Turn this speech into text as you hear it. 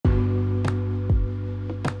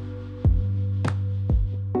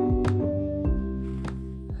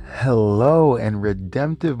Hello and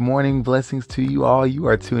redemptive morning blessings to you all. You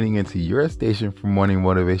are tuning into your station for morning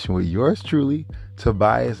motivation with yours truly,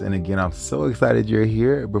 Tobias. And again, I'm so excited you're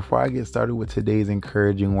here. Before I get started with today's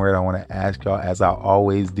encouraging word, I want to ask y'all, as I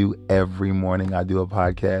always do every morning I do a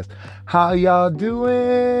podcast, how y'all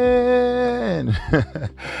doing?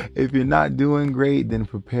 If you're not doing great, then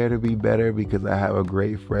prepare to be better, because I have a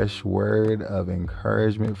great fresh word of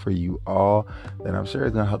encouragement for you all that I'm sure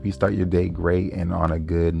is going to help you start your day great and on a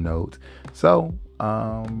good note. So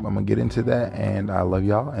I'm going to get into that, and I love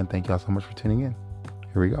y'all and thank y'all so much for tuning in.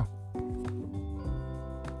 Here we go.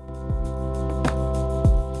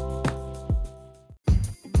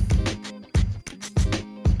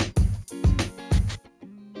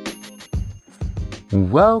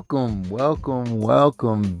 Welcome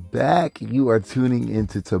back. You are tuning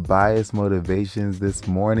into Tobias Motivations this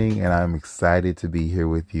morning, and I'm excited to be here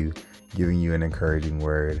with you, giving you an encouraging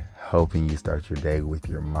word, helping you start your day with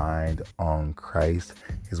your mind on Christ.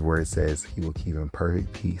 His word says he will keep in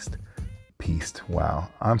perfect peace. Wow,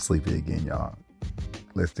 I'm sleepy again, y'all.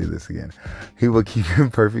 Let's do this again. He will keep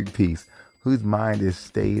in perfect peace whose mind is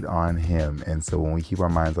stayed on him. And so when we keep our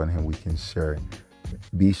minds on him, we can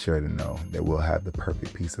be sure to know that we'll have the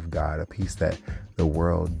perfect peace of God, a peace that the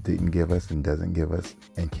world didn't give us and doesn't give us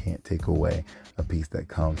and can't take away, a peace that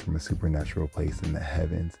comes from a supernatural place in the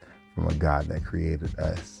heavens, from a God that created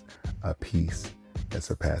us, a peace that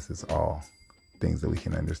surpasses all things that we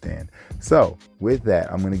can understand. So with that,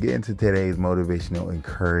 I'm going to get into today's motivational,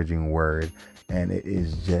 encouraging word, and it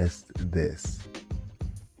is just this: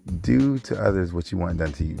 do to others what you want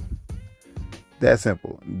done to you. That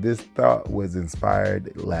simple. This thought was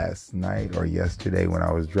inspired last night or yesterday when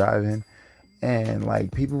I was driving,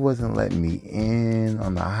 and people wasn't letting me in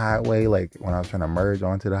on the highway. Like when I was trying to merge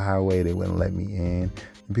onto the highway, they wouldn't let me in,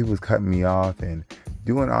 and people was cutting me off and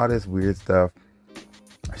doing all this weird stuff,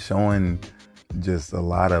 showing just a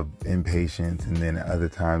lot of impatience, and then at other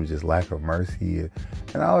times just lack of mercy.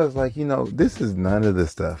 And I was like, this is none of the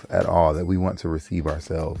stuff at all that we want to receive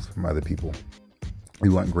ourselves from other people. We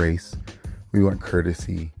want grace. We want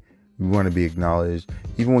courtesy. We want to be acknowledged.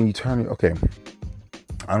 Even when you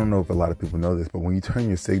I don't know if a lot of people know this, but when you turn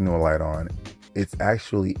your signal light on, it's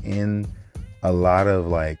actually in a lot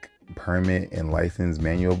of permit and license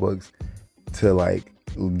manual books to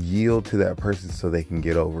yield to that person so they can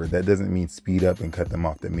get over. That doesn't mean speed up and cut them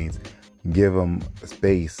off. That means give them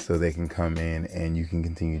space so they can come in and you can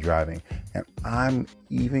continue driving. And I'm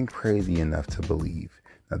even crazy enough to believe.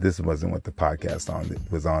 Now, this wasn't what the podcast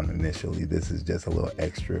was on initially. This is just a little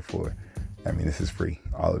extra this is free.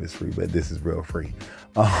 All of it's free, but this is real free.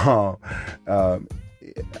 I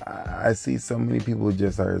see so many people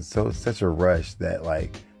just are such a rush that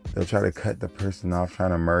they'll try to cut the person off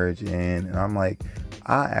trying to merge in. And I'm like,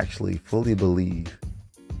 I actually fully believe,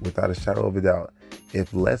 without a shadow of a doubt,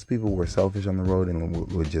 if less people were selfish on the road and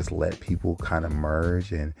would just let people kind of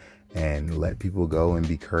merge and let people go and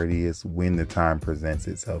be courteous when the time presents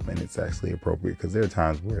itself and it's actually appropriate. Because there are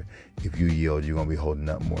times where if you yield, you're going to be holding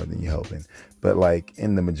up more than you're helping. But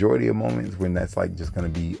in the majority of moments when that's just going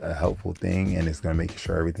to be a helpful thing and it's going to make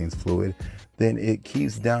sure everything's fluid, then it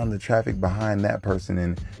keeps down the traffic behind that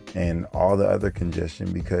person and all the other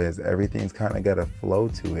congestion, because everything's kind of got a flow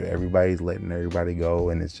to it. Everybody's letting everybody go,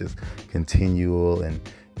 and it's just continual and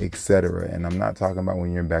etc. And I'm not talking about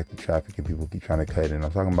when you're in back to traffic and people keep trying to cut in.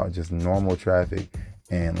 I'm talking about just normal traffic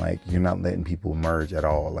and you're not letting people merge at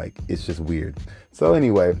all. It's just weird. So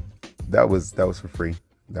anyway, that was for free.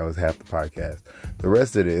 That was half the podcast. The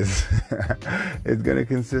rest of this is going to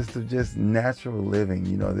consist of just natural living.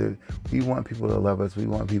 We want people to love us. We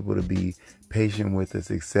want people to be patient with us,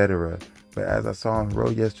 etc. But as I saw on the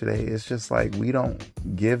road yesterday, it's just we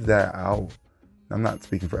don't give that out. I'm not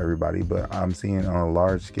speaking for everybody, but I'm seeing on a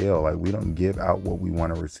large scale, we don't give out what we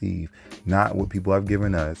want to receive, not what people have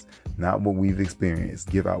given us, not what we've experienced.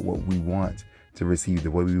 Give out what we want to receive,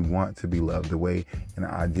 the way we want to be loved, the way in an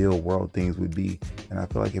ideal world things would be. And I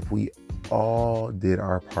feel if we all did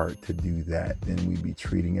our part to do that, then we'd be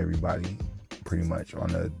treating everybody pretty much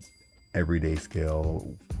on a everyday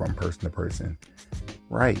scale, from person to person,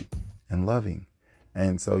 right and loving.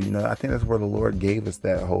 And so, I think that's where the Lord gave us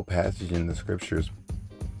that whole passage in the scriptures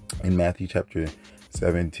in Matthew chapter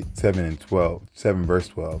 7 verse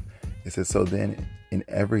 12. It says, so then in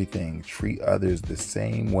everything, treat others the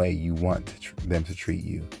same way you want them to treat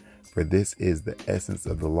you. For this is the essence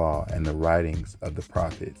of the law and the writings of the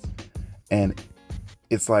prophets. And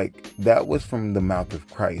it's that was from the mouth of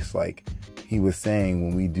Christ. He was saying,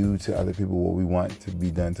 when we do to other people what we want to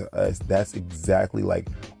be done to us, that's exactly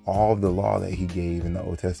all of the law that he gave in the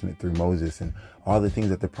Old Testament through Moses, and all the things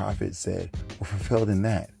that the prophets said were fulfilled in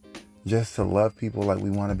that. just to love people like we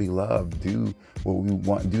want to be loved. Do what we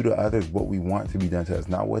want, do to others what we want to be done to us,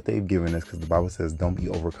 not what they've given us, because the Bible says don't be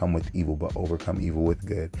overcome with evil, but overcome evil with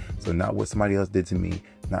good. So not what somebody else did to me,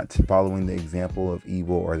 not following the example of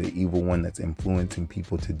evil or the evil one that's influencing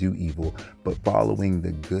people to do evil, but following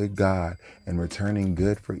the good God and returning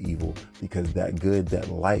good for evil, because that good, that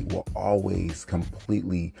light will always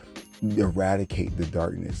completely eradicate the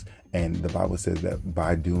darkness. And the Bible says that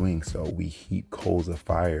by doing so, we heap coals of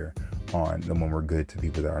fire on them when we're good to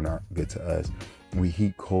people that are not good to us. We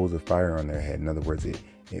heap coals of fire on their head. In other words, it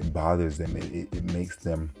bothers them. It makes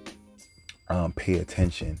them pay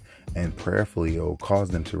attention, and prayerfully it will cause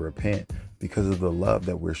them to repent because of the love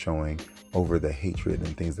that we're showing over the hatred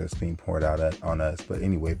and things that's being poured out on us. But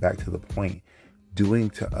anyway, back to the point, doing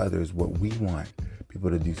to others what we want people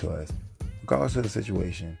to do to us, regardless of the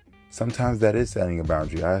situation. Sometimes that is setting a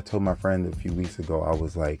boundary. I told my friend a few weeks ago, I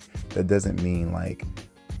was like, that doesn't mean like,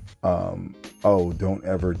 oh, don't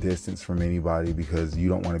ever distance from anybody because you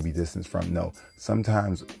don't want to be distanced from. No,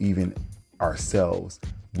 sometimes even ourselves,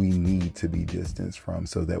 we need to be distanced from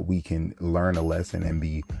so that we can learn a lesson and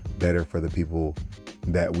be better for the people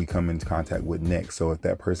that we come into contact with next. So if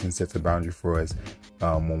that person sets a boundary for us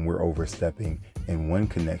when we're overstepping in one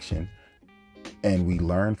connection, and we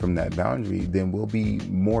learn from that boundary, then we'll be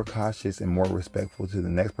more cautious and more respectful to the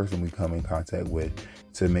next person we come in contact with,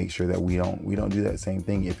 to make sure that we don't do that same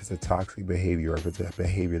thing if it's a toxic behavior or if it's a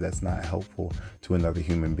behavior that's not helpful to another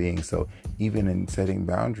human being. So even in setting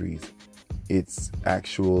boundaries, it's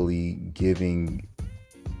actually giving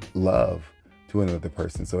love to another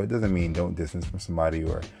person. So it doesn't mean don't distance from somebody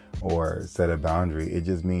or set a boundary. It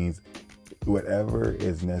just means whatever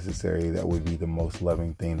is necessary that would be the most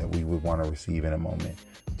loving thing that we would want to receive in a moment,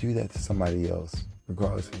 do that to somebody else,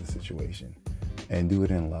 regardless of the situation, and do it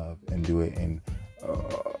in love, and do it in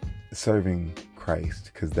serving Christ,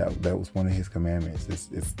 because that was one of his commandments.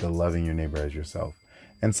 It's the loving your neighbor as yourself.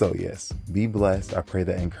 And so, yes, be blessed. I pray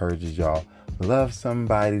that encourages y'all. Love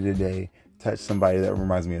somebody today. Touch somebody. That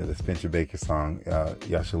reminds me of the Spencer Baker song.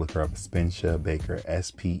 Y'all should look her up. Spencer Baker,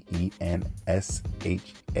 SPENSHA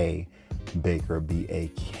Baker,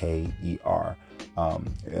 BAKER.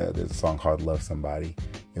 There's a song called Love Somebody.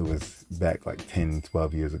 It was back like 10,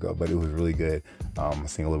 12 years ago, but it was really good. I'll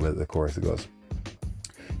sing a little bit of the chorus. It goes,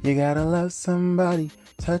 you gotta love somebody,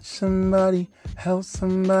 touch somebody, help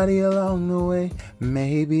somebody along the way.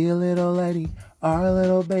 Maybe a little lady or a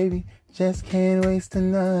little baby, just can't waste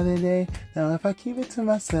another day. Now if I keep it to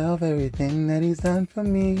myself, everything that he's done for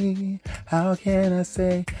me, how can I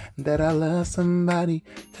say that I love somebody,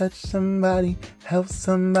 touch somebody, help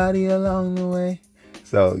somebody along the way?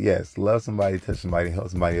 So yes, love somebody, touch somebody, help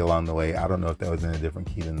somebody along the way. I don't know if that was in a different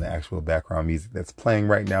key than the actual background music that's playing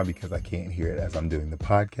right now because I can't hear it as I'm doing the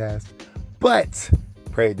podcast. But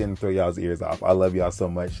pray it didn't throw y'all's ears off. I love y'all so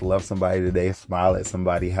much. Love somebody today. Smile at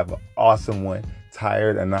somebody. Have an awesome one.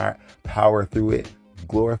 Tired or not, power through it.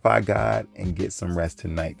 Glorify God and get some rest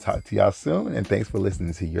tonight. Talk to y'all soon. And thanks for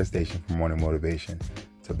listening to your station for morning motivation,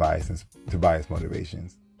 Tobias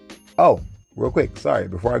Motivations. Oh, real quick. Sorry,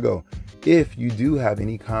 before I go, if you do have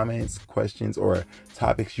any comments, questions, or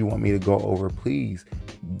topics you want me to go over, please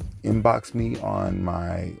inbox me on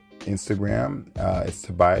my Instagram. It's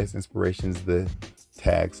Tobias Inspirations, the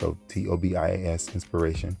tag, so TOBIAS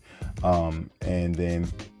Inspiration. And then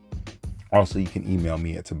also you can email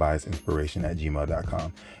me at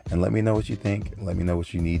tobiasinspiration@gmail.com and let me know what you think. Let me know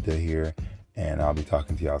what you need to hear, and I'll be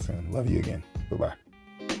talking to y'all soon. Love you again. Bye-bye.